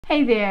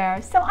Hey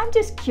there, so I'm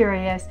just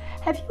curious,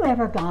 have you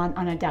ever gone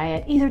on a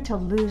diet either to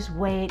lose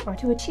weight or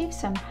to achieve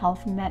some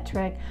health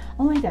metric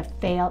only to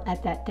fail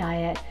at that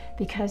diet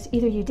because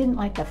either you didn't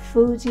like the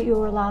foods that you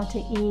were allowed to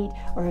eat,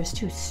 or it was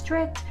too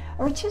strict,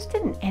 or it just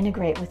didn't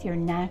integrate with your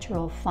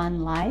natural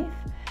fun life?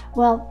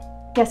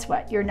 Well, guess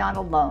what? You're not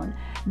alone.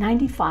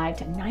 95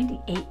 to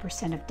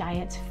 98% of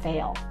diets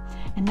fail.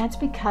 And that's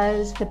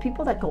because the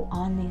people that go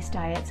on these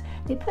diets,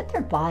 they put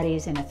their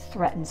bodies in a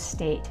threatened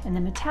state, and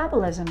the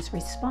metabolisms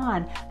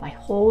respond by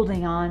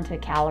holding on to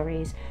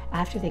calories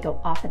after they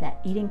go off of that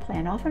eating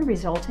plan, often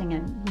resulting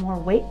in more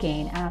weight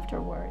gain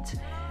afterwards.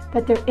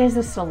 But there is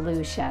a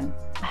solution.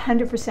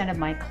 100% of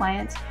my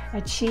clients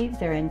achieve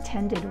their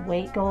intended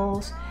weight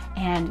goals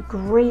and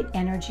great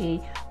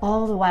energy,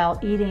 all the while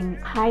eating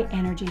high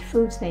energy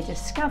foods they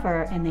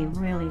discover and they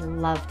really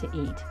love to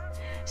eat.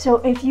 So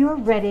if you're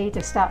ready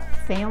to stop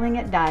failing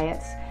at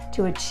diets,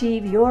 to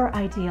achieve your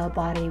ideal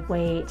body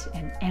weight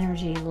and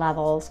energy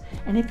levels,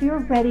 and if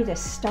you're ready to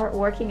start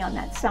working on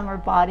that summer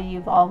body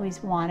you've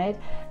always wanted,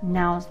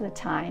 now's the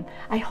time.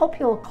 I hope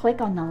you'll click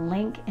on the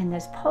link in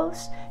this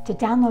post to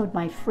download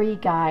my free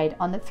guide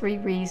on the 3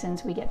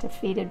 reasons we get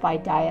defeated by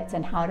diets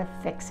and how to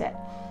fix it.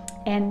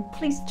 And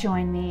please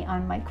join me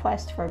on my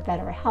quest for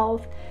better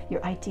health,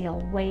 your ideal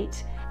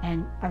weight,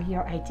 and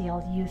your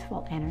ideal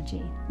youthful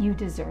energy. You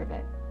deserve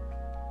it.